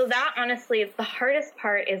 And so that, honestly, the hardest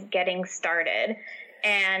part is getting started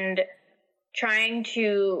and trying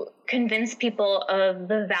to convince people of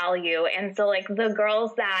the value. And so, like, the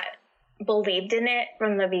girls that believed in it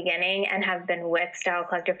from the beginning and have been with Style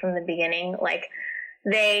Collective from the beginning, like,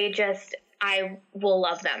 I will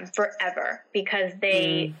love them forever because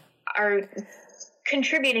they are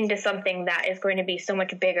contributing to something that is going to be so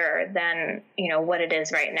much bigger than, what it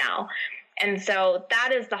is right now. And so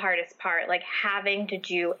that is the hardest part, like having to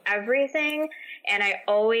do everything. And I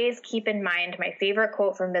always keep in mind my favorite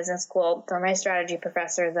quote from business school from my strategy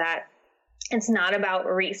professor, that it's not about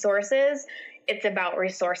resources, it's about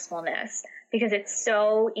resourcefulness. Because it's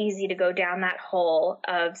so easy to go down that hole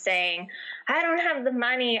of saying, I don't have the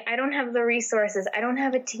money, I don't have the resources, I don't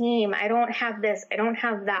have a team, I don't have this, I don't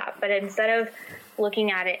have that. But instead of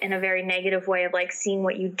looking at it in a very negative way of like seeing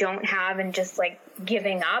what you don't have and just like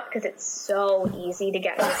giving up, because it's so easy to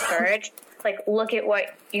get discouraged, like look at what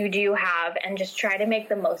you do have and just try to make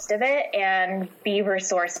the most of it and be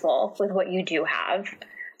resourceful with what you do have.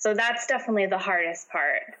 So that's definitely the hardest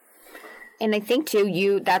part. And I think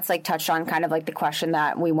too, that's like touched on kind of like the question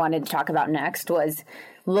that we wanted to talk about next was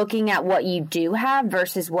looking at what you do have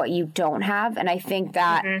versus what you don't have. And I think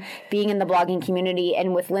that being in the blogging community,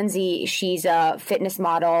 and with Lindsay, she's a fitness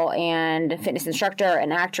model and fitness instructor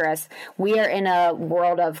and actress. We are in a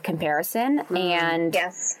world of comparison, and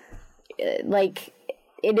yes, like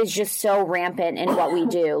it is just so rampant in what we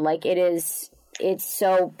do. Like it's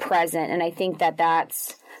so present. And I think that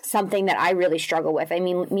that's something that I really struggle with. I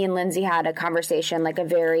mean, me and Lindsay had a conversation, like a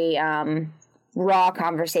very raw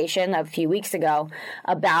conversation a few weeks ago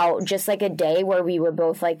about just like a day where we were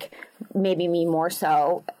both like, maybe me more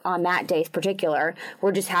so on that day in particular,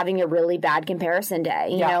 we're just having a really bad comparison day,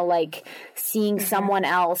 you know, like seeing someone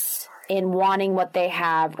else and wanting what they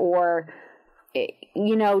have, or,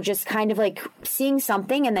 you know, just kind of like seeing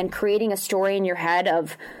something and then creating a story in your head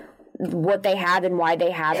of what they have and why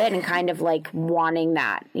they have it, and kind of like wanting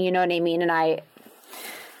that, you know what I mean? And I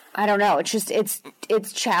don't know. It's just, it's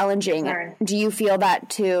challenging. Sorry. Do you feel that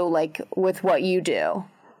too, like with what you do?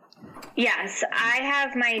 Yes, I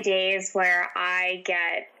have my days where I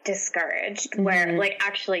get discouraged, where like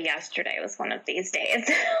actually yesterday was one of these days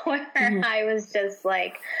where I was just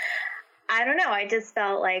like, I don't know. I just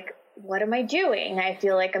felt like, what am I doing? I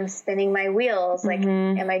feel like I'm spinning my wheels. Like,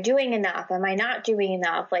 am I doing enough? Am I not doing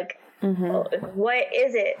enough? Like, what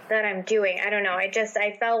is it that I'm doing? I don't know. I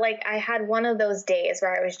felt like I had one of those days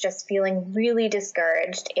where I was just feeling really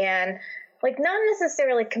discouraged, and like not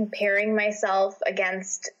necessarily comparing myself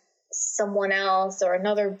against someone else or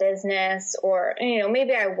another business, or, you know,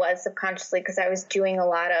 maybe I was subconsciously, because I was doing a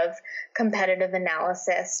lot of competitive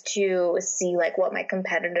analysis to see like what my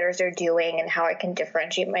competitors are doing and how I can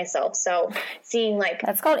differentiate myself. So seeing like,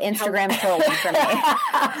 that's called Instagram trolling for me.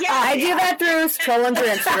 I do that through trolling through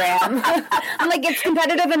Instagram. I'm like, it's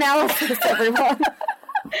competitive analysis, everyone.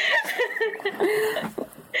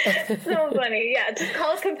 So funny. Yeah, just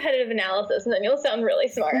call it competitive analysis and then you'll sound really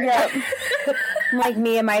smart. Yep. Like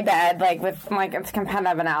me in my bed, like with like, it's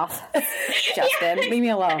competitive analysis. Justin, leave me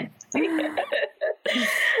alone. I know.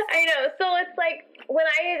 So it's like when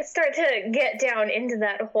I start to get down into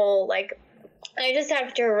that whole, like, I just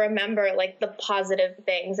have to remember like the positive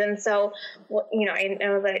things. And so, you know, I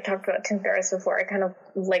know that I talked about Tim Ferriss before. I kind of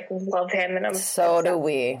like love him, and so do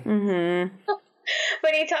we.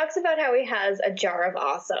 But he talks about how he has a jar of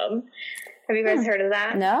awesome. Have you guys heard of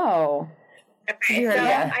that? No. Okay, so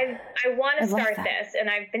I want to start this, and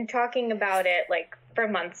I've been talking about it like for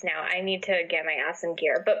months now. I need to get my ass in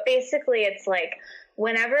gear. But basically it's like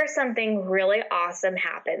whenever something really awesome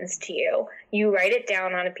happens to you, you write it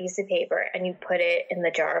down on a piece of paper and you put it in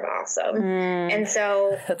the jar of awesome. And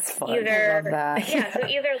so that's fun. Either, I love that. Yeah, so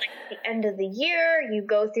either like at the end of the year, you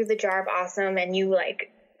go through the jar of awesome and you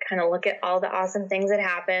like kind of look at all the awesome things that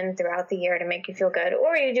happened throughout the year to make you feel good,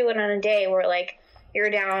 or you do it on a day where like you're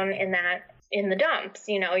down in the dumps,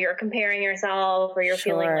 you know, you're comparing yourself, or you're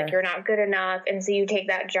feeling like you're not good enough. And so you take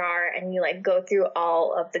that jar and you like go through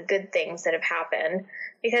all of the good things that have happened,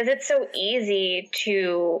 because it's so easy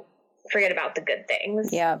to forget about the good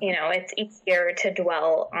things. Yeah. You know, it's easier to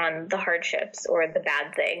dwell on the hardships or the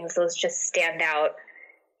bad things. Those just stand out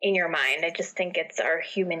in your mind. I just think it's our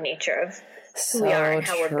human nature of who we are and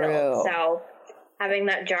how we're built. So having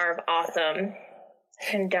that jar of awesome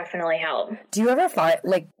can definitely help. Do you ever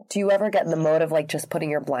get in the mode of like just putting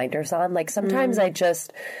your blinders on? Like sometimes I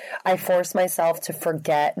force myself to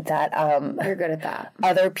forget that you're good at that.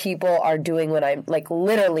 Other people are doing what I'm like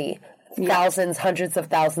literally thousands, hundreds of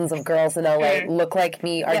thousands of girls in LA look like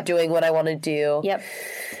me are doing what I want to do. Yep.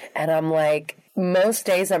 And I'm like, most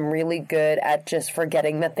days I'm really good at just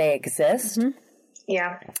forgetting that they exist.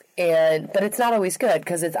 Yeah. But it's not always good,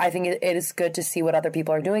 because I think it is good to see what other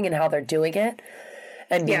people are doing and how they're doing it,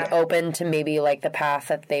 and being open to maybe like the path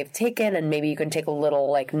that they've taken, and maybe you can take a little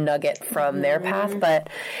like nugget from their path. But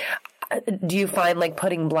do you find like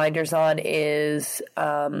putting blinders on is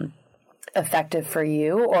effective for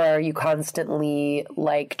you, or are you constantly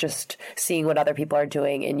like just seeing what other people are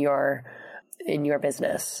doing in your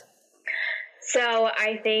business? So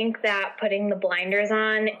I think that putting the blinders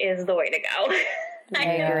on is the way to go. I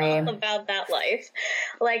know all about that life.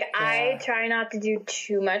 Like, I try not to do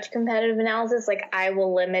too much competitive analysis. Like, I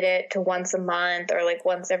will limit it to once a month or like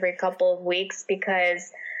once every couple of weeks, because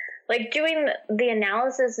like doing the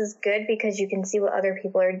analysis is good because you can see what other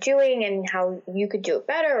people are doing and how you could do it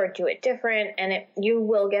better or do it different. And you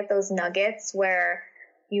will get those nuggets where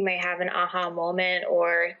you may have an aha moment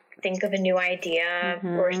or think of a new idea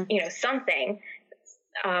or, you know, something.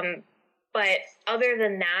 But other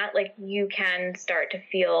than that, like, you can start to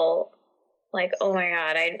feel like, oh my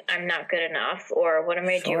God, I'm not good enough, or what am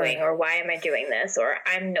I doing, or why am I doing this, or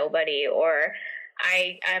I'm nobody, or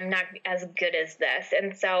I'm not as good as this.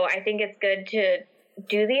 And so I think it's good to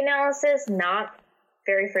do the analysis, not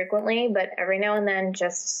very frequently, but every now and then,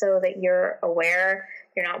 just so that you're aware,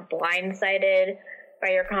 you're not blindsided by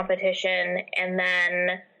your competition. And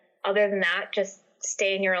then other than that, just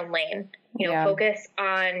stay in your own lane. You know, focus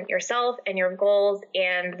on yourself and your goals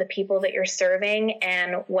and the people that you're serving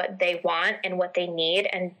and what they want and what they need,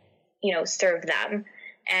 and, you know, serve them,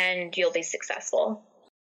 and you'll be successful.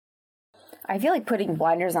 I feel like putting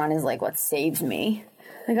blinders on is like what saves me.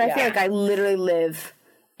 Like, I feel like I literally live,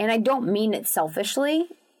 and I don't mean it selfishly,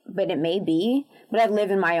 but it may be, but I live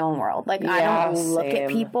in my own world. Like, I don't look at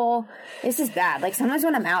people. This is bad. Like, sometimes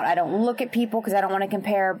when I'm out, I don't look at people because I don't want to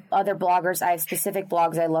compare other bloggers. I have specific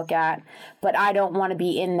blogs I look at, but I don't want to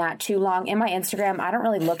be in that too long. In my Instagram, I don't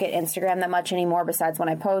really look at Instagram that much anymore, besides when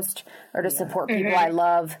I post or to support people I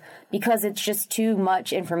love, because it's just too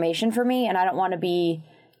much information for me, and I don't want to be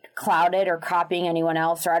clouded or copying anyone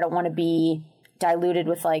else, or I don't want to be diluted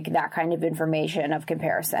with like that kind of information of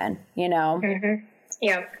comparison, you know?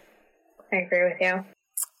 Yeah, I agree with you.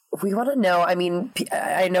 We want to know, I mean,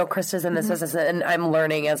 I know Krista's in this business, and I'm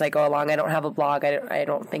learning as I go along. I don't have a blog. I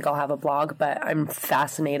don't think I'll have a blog, but I'm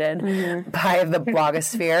fascinated by the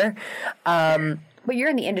blogosphere. But you're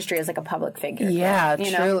in the industry as like a public figure. Yeah,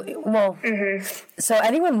 you truly. know? Well, so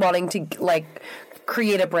anyone wanting to like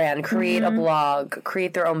create a brand, create a blog,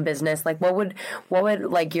 create their own business, like what would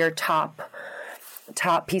like your top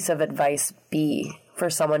piece of advice be for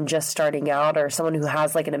someone just starting out, or someone who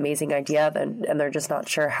has like an amazing idea and they're just not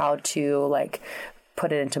sure how to like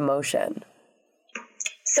put it into motion?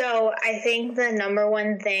 So I think the number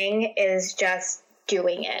one thing is just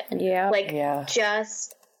doing it.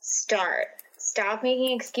 Just start. Stop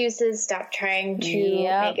making excuses. Stop trying to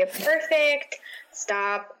make it perfect.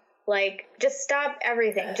 Just stop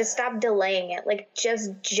everything. Just stop delaying it. Like,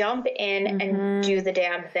 just jump in and do the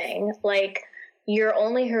damn thing. Like, you're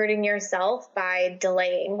only hurting yourself by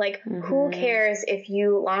delaying. Like, who cares if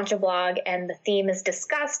you launch a blog and the theme is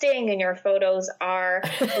disgusting and your photos are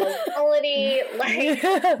low quality?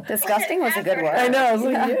 Like, disgusting was a good word. I know. I was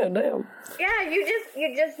like, no. Yeah,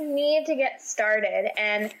 you just need to get started,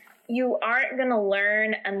 and you aren't going to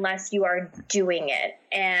learn unless you are doing it,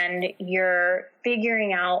 and you're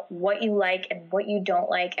figuring out what you like and what you don't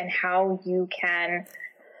like, and how you can,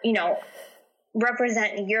 you know,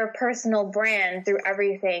 represent your personal brand through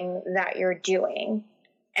everything that you're doing,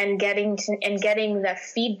 and getting the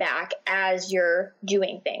feedback as you're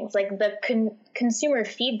doing things. Like, the consumer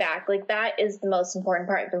feedback, like, that is the most important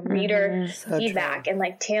part, the reader feedback, and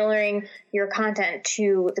like tailoring your content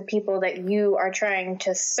to the people that you are trying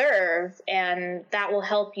to serve, and that will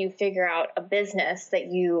help you figure out a business that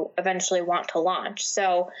you eventually want to launch.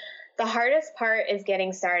 So the hardest part is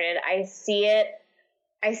getting started. I see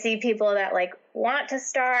people that like want to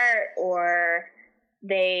start, or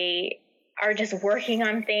they are just working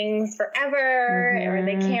on things forever, or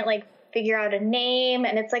they can't like figure out a name,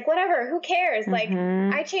 and it's like, whatever, who cares? Like,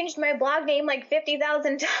 I changed my blog name like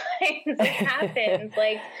 50,000 times. It happens.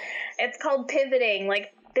 Like, it's called pivoting.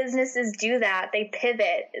 Like, businesses do that. They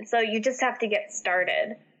pivot. So you just have to get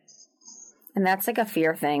started. And that's like a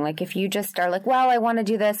fear thing. Like, if you just are like, well, I want to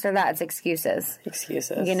do this or that, it's excuses.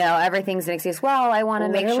 You know, everything's an excuse. Well, I want to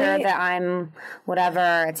make sure that I'm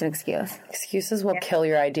whatever. It's an excuse. Excuses will kill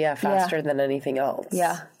your idea faster than anything else.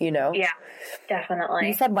 Yeah. You know? Yeah, definitely.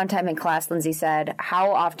 You said one time in class, Lindsay said,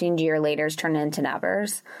 how often do your laters turn into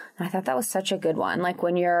nevers? And I thought that was such a good one. Like,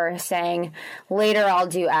 when you're saying, later I'll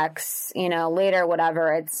do X, you know, later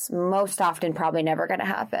whatever, it's most often probably never going to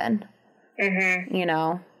happen. You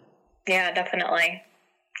know? Yeah, definitely.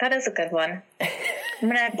 That is a good one. I'm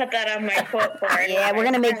going to put that on my quote board. Yeah, we're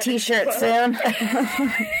going to make t-shirts soon.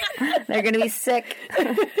 They're going to be sick.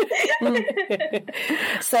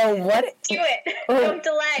 So what... Do it. Don't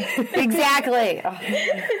delay. Exactly.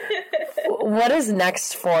 What is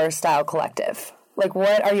next for Style Collective? Like,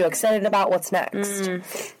 what are you excited about? What's next?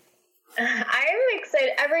 I'm excited.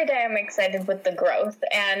 Every day I'm excited with the growth,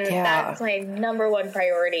 and that's my number one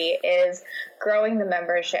priority, is growing the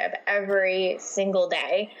membership every single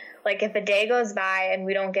day. Like, if a day goes by and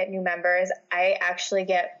we don't get new members, I actually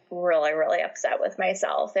get really, really upset with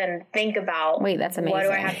myself and think about, wait, that's amazing. What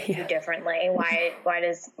do I have to do differently? Why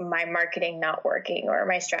does my marketing not working, or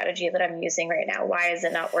my strategy that I'm using right now, why is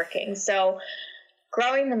it not working? So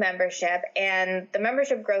growing the membership, and the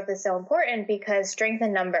membership growth is so important because strength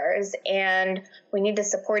in numbers, and we need to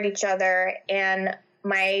support each other. And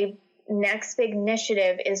my next big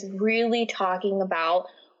initiative is really talking about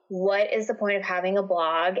what is the point of having a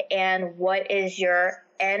blog and what is your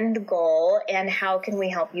end goal and how can we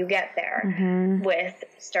help you get there with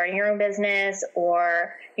starting your own business,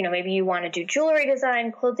 or, you know, maybe you want to do jewelry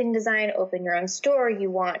design, clothing design, open your own store.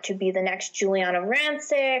 You want to be the next Juliana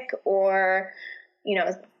Rancic, or, you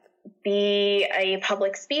know, be a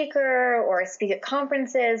public speaker or speak at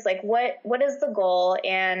conferences. Like what is the goal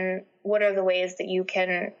and what are the ways that you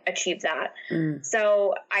can achieve that?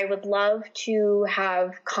 So I would love to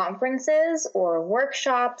have conferences or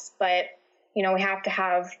workshops, but you know, we have to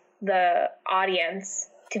have the audience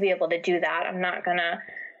to be able to do that. I'm not going to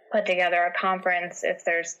put together a conference if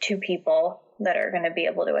there's 2 people that are going to be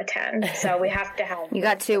able to attend. So we have to have... You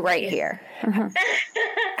got 2 right here.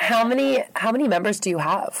 How many members do you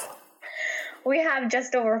have? We have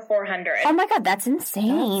just over 400. Oh my God, that's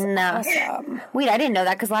insane. That's awesome. Wait, I didn't know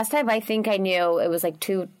that, because last time I think I knew it was like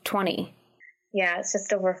 220. Yeah, it's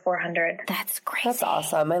just over 400. That's crazy. That's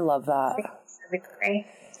awesome. I love that.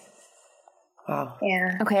 Wow.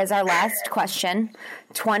 Yeah. Okay, as our last question,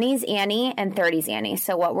 20s Annie and 30s Annie.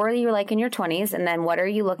 So what were you like in your 20s, and then what are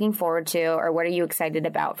you looking forward to, or what are you excited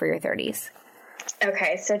about for your 30s?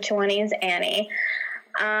 Okay, so 20s Annie.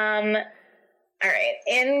 All right.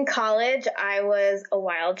 In college, I was a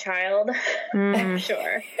wild child. I'm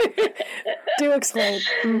sure. Do explain.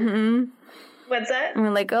 What's that? And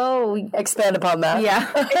we're like, oh, Expand upon that. yeah.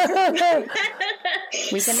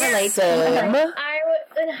 We can relate.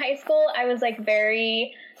 In high school, I was like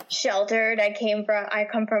very sheltered. I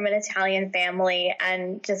come from an Italian family,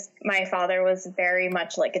 and just my father was very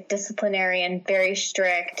much like a disciplinarian, very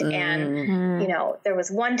strict. And, you know, there was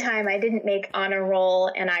one time I didn't make honor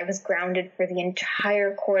roll and I was grounded for the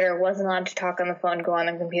entire quarter, wasn't allowed to talk on the phone, go on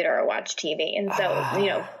the computer, or watch TV. And so, you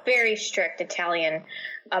know, very strict Italian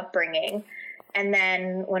upbringing. And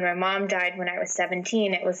then when my mom died when I was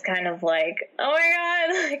 17, it was kind of like, oh my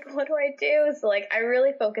God, like, what do I do? So like, I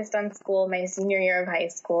really focused on school my senior year of high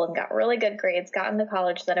school and got really good grades, got into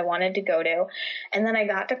college that I wanted to go to. And then I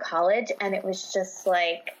got to college and it was just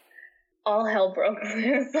like, all hell broke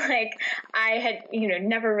loose. Like I had, you know,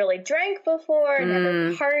 never really drank before,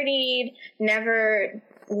 never partied, never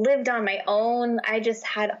lived on my own. I just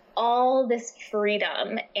had all this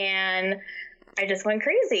freedom, and I just went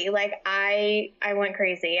crazy. Like I went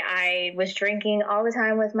crazy. I was drinking all the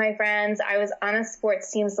time with my friends. I was on a sports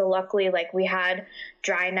team, so luckily like we had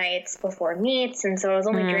dry nights before meets, and so I was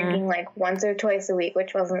only drinking like once or twice a week,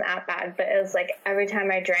 which wasn't that bad, but it was like every time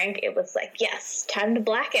I drank it was like, yes, time to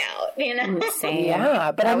black out, you know? Insane.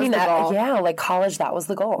 Yeah, but That I mean, was the goal. yeah, like college, that was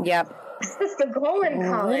the goal. Yep. This was the goal in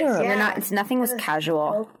college. Literally. Yeah. Nothing was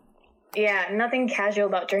casual. Yeah, nothing casual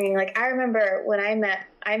about drinking. Like I remember when I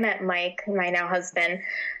met Mike, my now husband,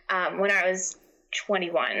 when I was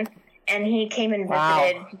 21, and he came and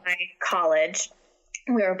visited my college.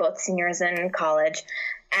 We were both seniors in college,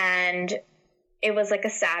 and it was like a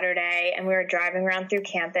Saturday, and we were driving around through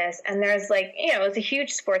campus, and there's like, you know, it was a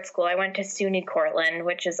huge sports school. I went to SUNY Cortland,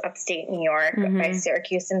 which is upstate New York by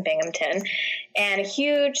Syracuse and Binghamton, and a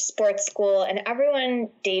huge sports school, and everyone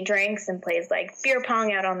day drinks and plays like beer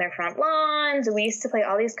pong out on their front lawns. We used to play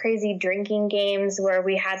all these crazy drinking games where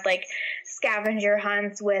we had like scavenger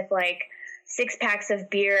hunts with like 6-packs of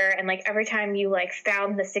beer, and like every time you like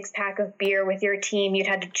found the 6-pack of beer with your team, you'd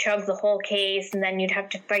have to chug the whole case, and then you'd have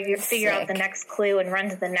to figure out the next clue and run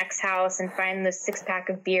to the next house and find the 6-pack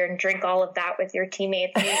of beer and drink all of that with your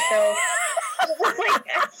teammates. And so it was like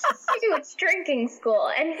a huge drinking school,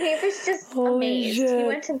 and he was just amazed. Shit. He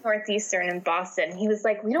went to Northeastern in Boston. He was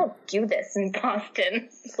like, we don't do this in Boston.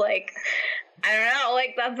 It's like, I don't know,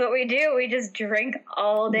 like that's what we do. We just drink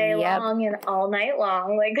all day long and all night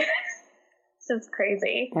long. Like it's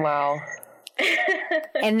crazy. Wow.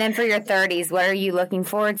 And then for your 30s, what are you looking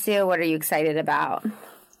forward to? What are you excited about?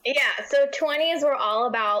 Yeah, so 20s were all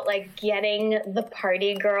about like getting the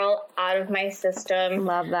party girl out of my system.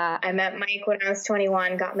 Love that. I met Mike when I was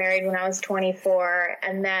 21, got married when I was 24,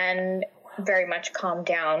 and then very much calmed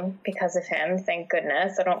down because of him. Thank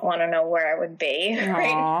goodness. I don't want to know where I would be right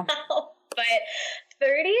now. But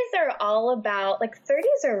 30s are all about, like,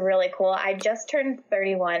 30s are really cool. I just turned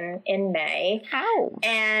 31 in May. Ow.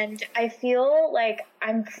 And I feel like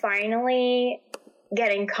I'm finally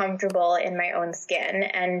getting comfortable in my own skin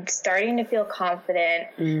and starting to feel confident.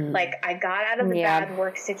 Like, I got out of the bad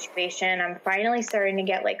work situation. I'm finally starting to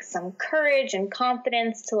get, like, some courage and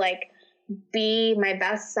confidence to, like, be my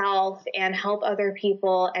best self and help other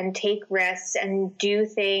people and take risks and do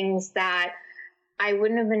things that I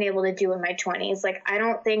wouldn't have been able to do in my 20s. Like, I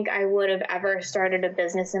don't think I would have ever started a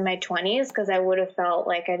business in my 20s because I would have felt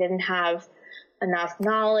like I didn't have enough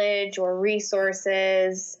knowledge or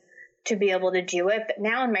resources to be able to do it. But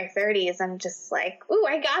now in my 30s, I'm just like, ooh,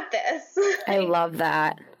 I got this. I love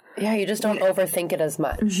that. Yeah, you just don't overthink it as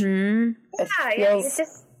much. Mm-hmm.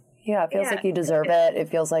 It feels like you deserve it. It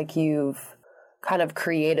feels like you've kind of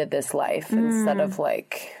created this life instead of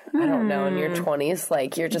like, I don't know, in your 20s,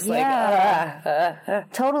 like you're just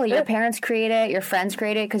Totally. Your parents create it, your friends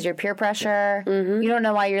create it because you're peer pressure. You don't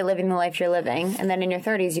know why you're living the life you're living. And then in your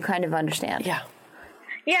 30s, you kind of understand. Yeah.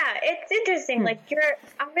 Yeah, it's interesting. Like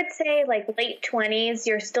I would say like late 20s,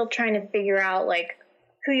 you're still trying to figure out like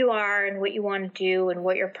who you are and what you want to do and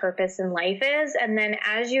what your purpose in life is. And then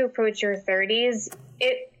as you approach your 30s,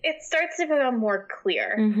 it starts to become more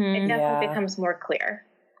clear. It definitely becomes more clear.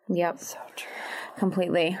 Yep. So true.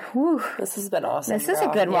 Completely. Whew. This has been awesome. This is a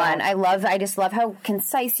good one. I just love how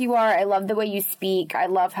concise you are. I love the way you speak. I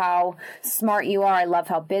love how smart you are. I love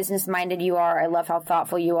how business-minded you are. I love how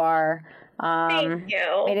thoughtful you are. Thank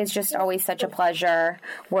you. It is just always such a pleasure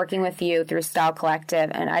working with you through Style Collective.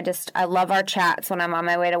 And I love our chats when I'm on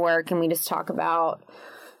my way to work and we just talk about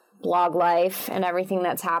blog life and everything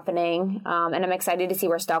that's happening. And I'm excited to see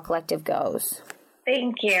where Style Collective goes.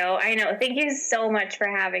 Thank you. I know. Thank you so much for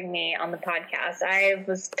having me on the podcast. I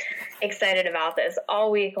was excited about this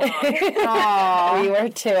all week long. We were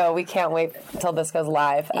too. We can't wait until this goes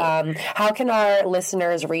live. How can our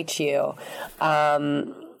listeners reach you?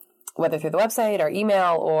 Whether through the website or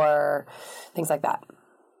email or things like that.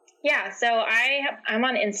 Yeah, so I'm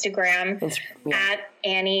on Instagram at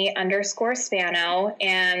Annie_Spano,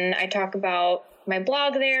 and I talk about my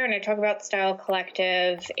blog there, and I talk about Style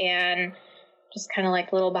Collective, and just kind of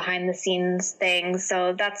like little behind the scenes things.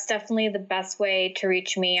 So that's definitely the best way to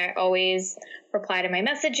reach me. I always reply to my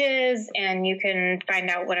messages, and you can find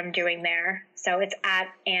out what I'm doing there. So it's at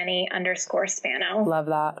Annie_Spano. Love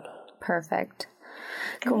that. Perfect.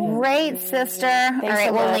 Great, sister. All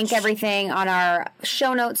right, we'll link everything on our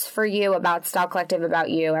show notes for you about Style Collective,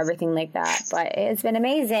 about you, everything like that. But it's been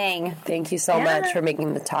amazing. Thank you so much for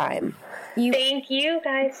making the time. Thank you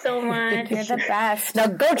guys so much. You're the best. Now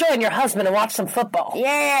go join your husband and watch some football.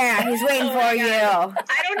 Yeah, he's waiting for you.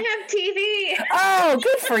 I don't have TV. Oh,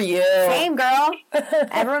 good for you. Same, girl.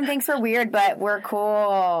 Everyone thinks we're weird, but we're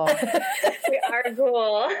cool. We are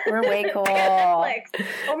cool. We're way cool. Netflix.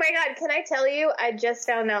 Oh my God, can I tell you, I just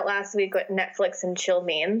found out last week what Netflix and chill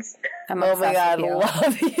means. I'm oh obsessed my God,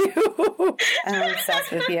 with you. love you. I'm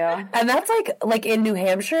obsessed with you. And that's like in New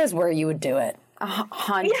Hampshire is where you would do it.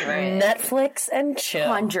 100. Netflix and chill.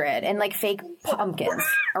 100. And like fake pumpkins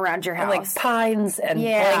around your house. And like pines and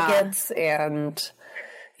blankets and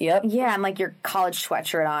yep. Yeah, and like your college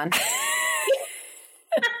sweatshirt on.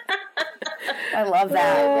 I love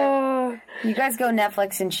that. You guys go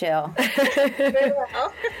Netflix and chill.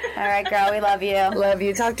 All right, girl. We love you. Love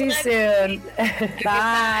you. Talk to you soon.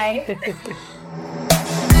 Bye.